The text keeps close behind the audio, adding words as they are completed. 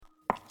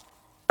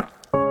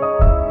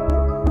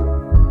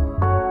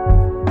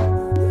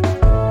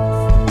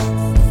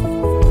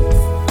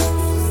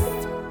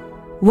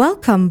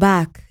Welcome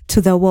back to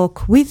The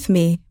Walk with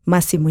me,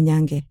 Mercy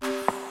Munyange.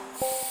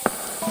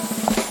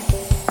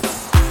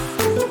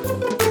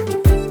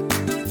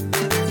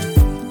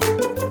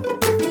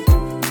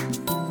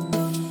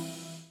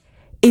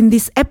 In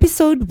this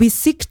episode, we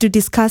seek to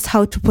discuss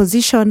how to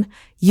position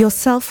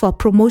yourself for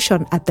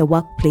promotion at the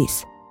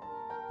workplace.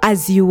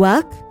 As you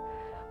work,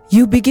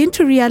 you begin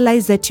to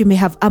realize that you may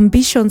have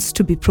ambitions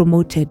to be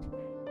promoted,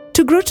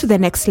 to grow to the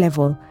next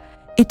level.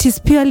 It is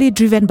purely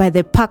driven by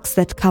the perks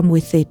that come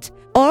with it,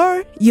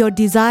 or your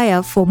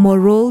desire for more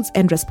roles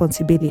and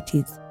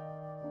responsibilities.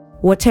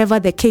 Whatever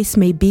the case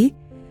may be,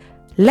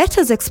 let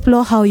us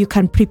explore how you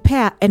can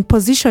prepare and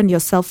position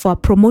yourself for a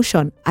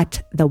promotion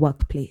at the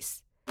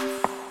workplace.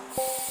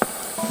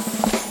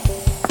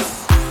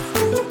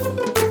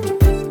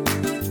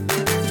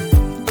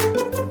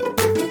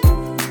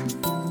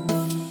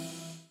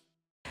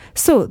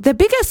 So the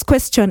biggest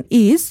question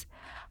is,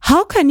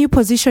 how can you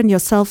position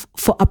yourself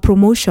for a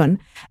promotion,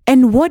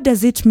 and what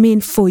does it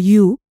mean for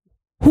you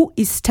who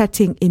is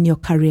starting in your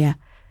career?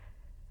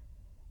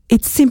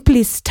 It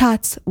simply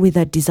starts with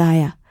a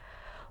desire.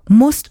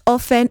 Most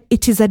often,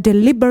 it is a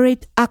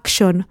deliberate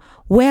action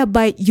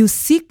whereby you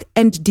seek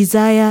and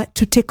desire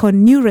to take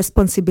on new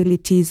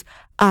responsibilities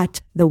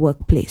at the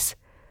workplace.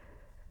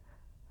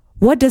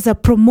 What does a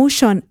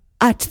promotion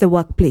at the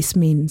workplace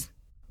mean?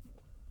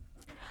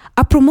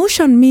 A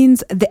promotion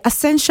means the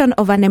ascension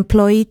of an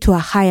employee to a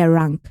higher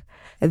rank.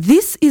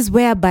 This is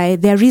whereby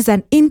there is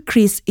an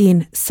increase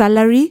in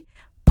salary,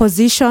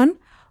 position,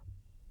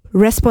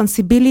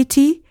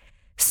 responsibility,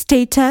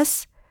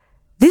 status.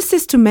 This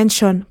is to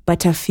mention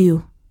but a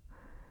few.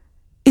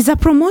 Is a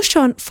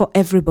promotion for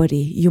everybody,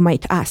 you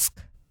might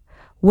ask?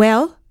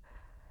 Well,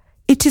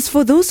 it is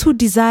for those who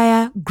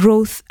desire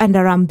growth and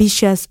are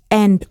ambitious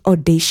and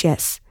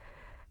audacious.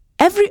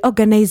 Every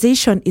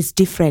organization is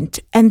different,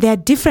 and there are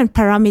different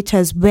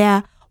parameters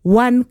where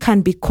one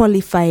can be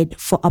qualified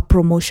for a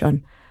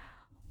promotion.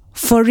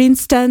 For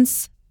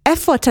instance,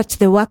 effort at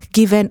the work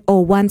given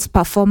or one's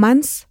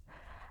performance,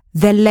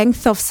 the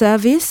length of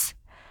service,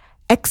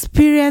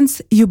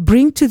 experience you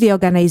bring to the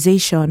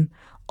organization,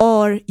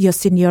 or your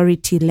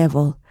seniority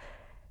level.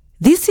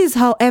 This is,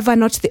 however,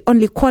 not the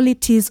only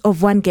qualities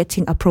of one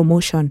getting a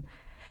promotion.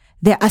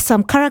 There are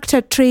some character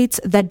traits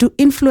that do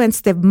influence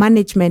the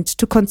management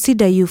to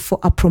consider you for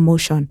a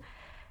promotion.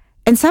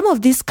 And some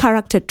of these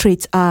character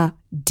traits are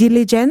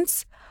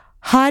diligence,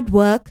 hard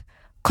work,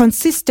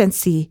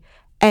 consistency,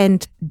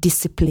 and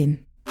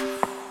discipline.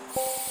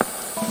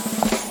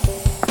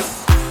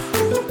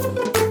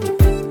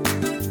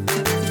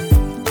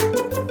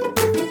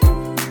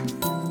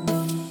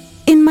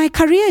 In my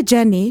career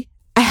journey,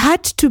 I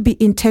had to be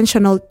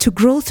intentional to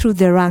grow through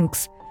the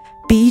ranks,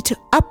 be it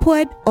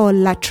upward or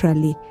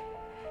laterally.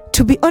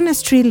 To be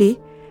honest, really,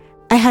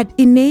 I had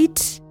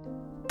innate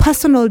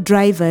personal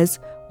drivers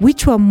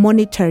which were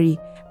monetary,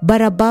 but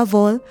above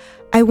all,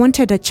 I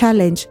wanted a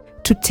challenge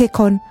to take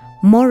on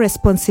more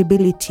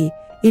responsibility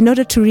in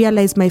order to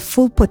realize my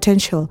full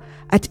potential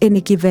at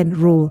any given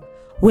role,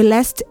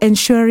 whilst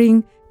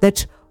ensuring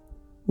that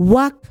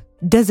work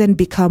doesn't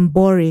become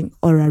boring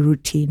or a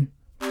routine.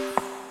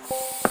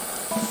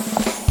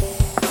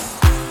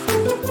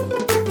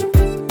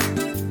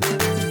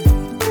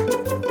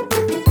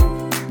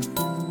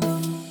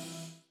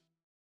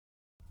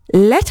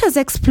 Let us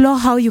explore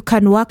how you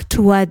can work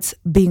towards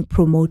being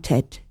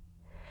promoted.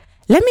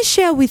 Let me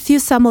share with you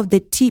some of the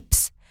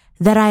tips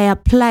that I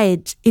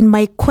applied in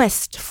my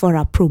quest for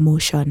a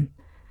promotion.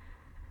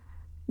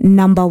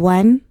 Number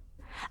 1,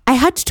 I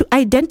had to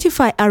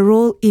identify a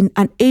role in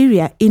an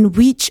area in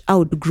which I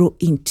would grow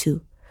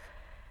into.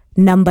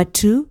 Number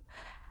 2,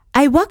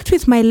 I worked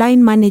with my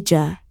line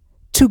manager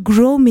to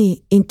grow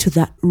me into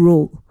that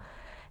role.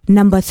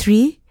 Number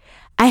 3,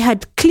 I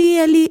had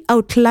clearly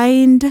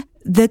outlined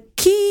the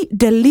key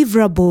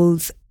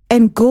deliverables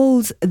and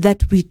goals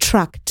that we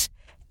tracked,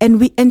 and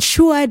we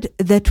ensured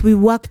that we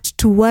worked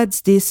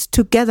towards this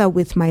together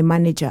with my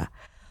manager,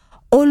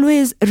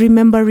 always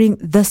remembering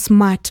the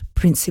SMART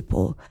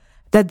principle,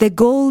 that the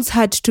goals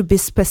had to be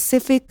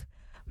specific,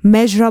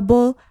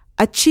 measurable,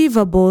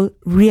 achievable,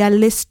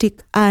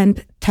 realistic,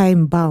 and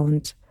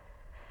time-bound.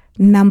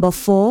 Number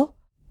 4,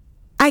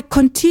 I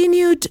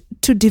continued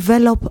to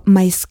develop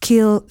my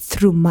skill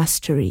through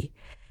mastery.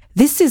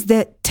 This is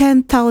the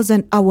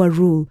 10,000-hour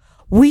rule,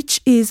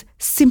 which is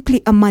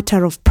simply a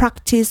matter of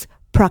practice,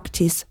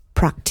 practice,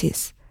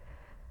 practice.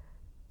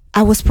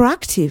 I was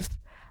proactive.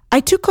 I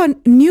took on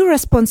new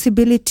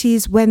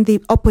responsibilities when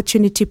the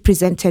opportunity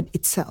presented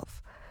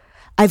itself.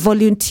 I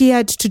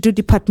volunteered to do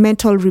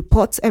departmental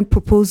reports and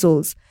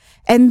proposals,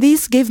 and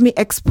this gave me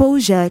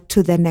exposure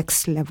to the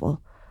next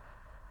level.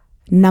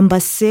 Number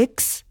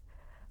 6,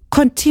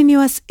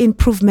 continuous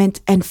improvement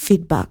and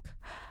feedback.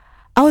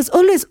 I was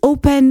always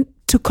open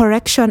to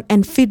correction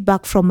and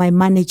feedback from my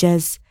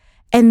managers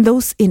and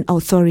those in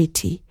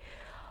authority.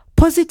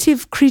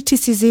 Positive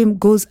criticism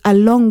goes a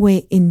long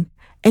way in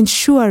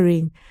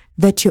ensuring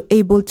that you're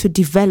able to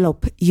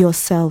develop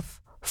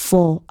yourself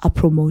for a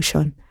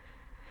promotion.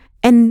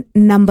 And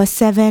number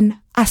 7,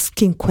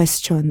 asking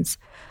questions.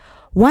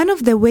 One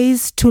of the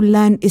ways to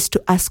learn is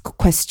to ask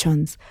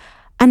questions.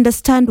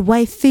 Understand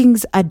why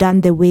things are done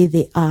the way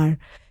they are,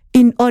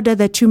 in order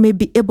that you may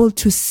be able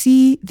to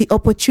see the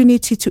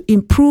opportunity to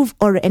improve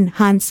or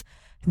enhance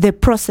the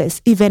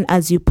process, even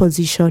as you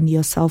position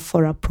yourself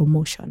for a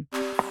promotion.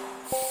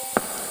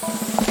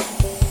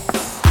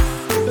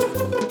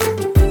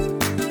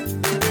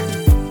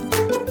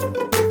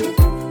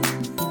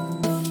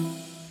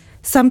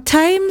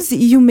 Sometimes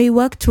you may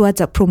work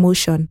towards a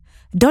promotion,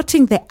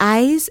 dotting the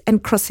I's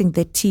and crossing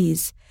the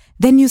T's.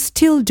 Then you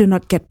still do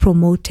not get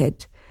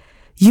promoted.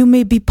 You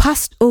may be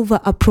passed over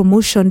a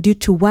promotion due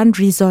to one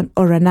reason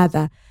or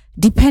another,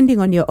 depending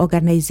on your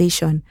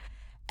organization.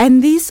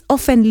 And this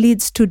often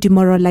leads to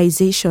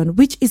demoralization,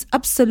 which is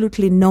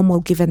absolutely normal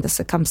given the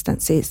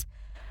circumstances.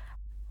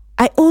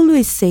 I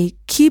always say,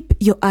 keep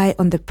your eye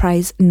on the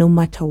prize no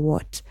matter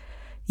what.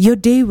 Your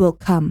day will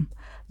come.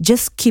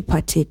 Just keep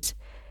at it.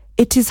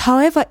 It is,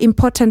 however,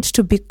 important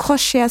to be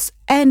cautious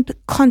and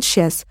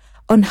conscious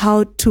on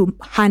how to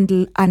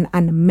handle an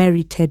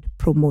unmerited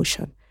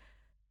promotion.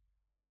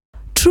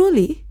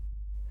 Truly,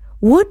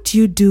 what do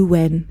you do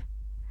when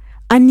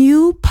a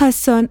new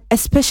person,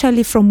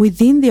 especially from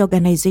within the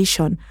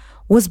organization,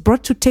 was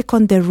brought to take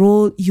on the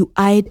role you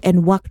eyed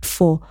and worked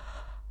for,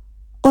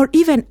 or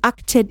even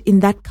acted in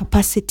that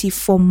capacity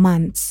for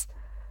months?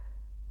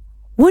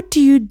 What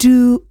do you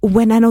do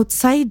when an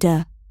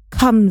outsider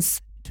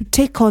comes to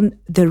take on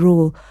the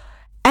role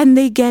and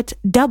they get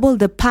double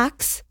the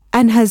perks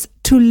and has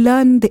to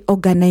learn the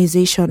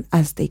organization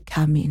as they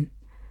come in?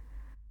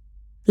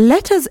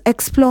 Let us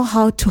explore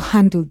how to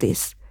handle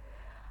this.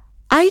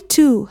 I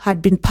too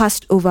had been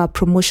passed over a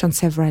promotion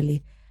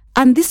severally,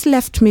 and this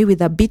left me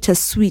with a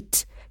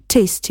bittersweet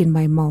taste in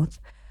my mouth.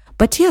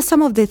 But here are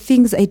some of the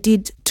things I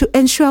did to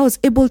ensure I was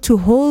able to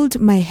hold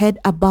my head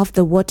above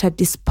the water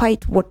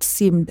despite what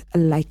seemed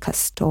like a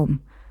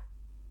storm.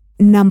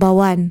 Number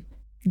 1,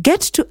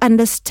 get to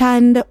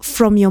understand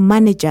from your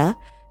manager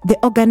the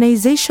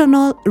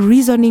organizational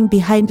reasoning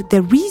behind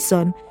the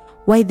reason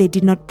why they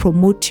did not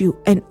promote you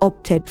and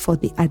opted for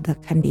the other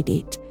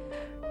candidate.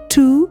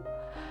 2,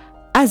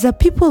 as a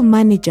people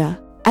manager,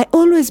 I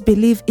always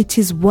believe it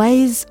is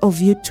wise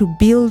of you to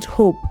build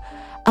hope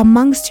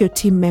amongst your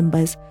team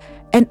members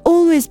and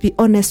always be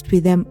honest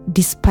with them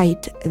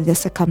despite the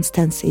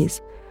circumstances.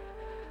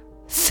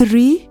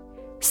 3,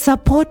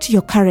 support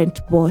your current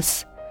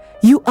boss.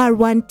 You are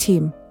one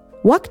team.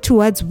 Work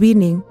towards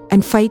winning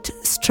and fight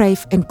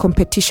strife and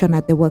competition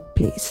at the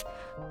workplace.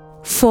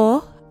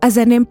 4, as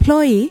an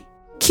employee,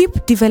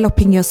 keep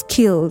developing your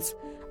skills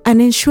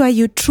and ensure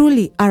you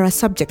truly are a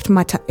subject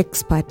matter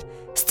expert,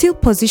 still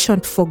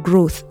positioned for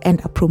growth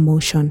and a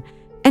promotion.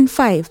 And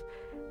 5,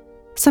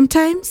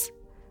 sometimes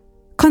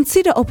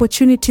consider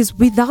opportunities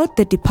without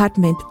the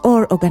department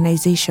or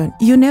organization.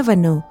 You never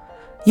know.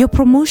 Your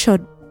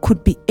promotion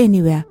could be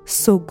anywhere,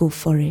 so go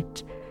for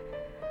it.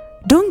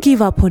 Don't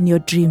give up on your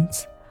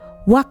dreams.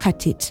 Work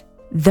at it.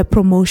 The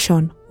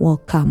promotion will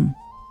come.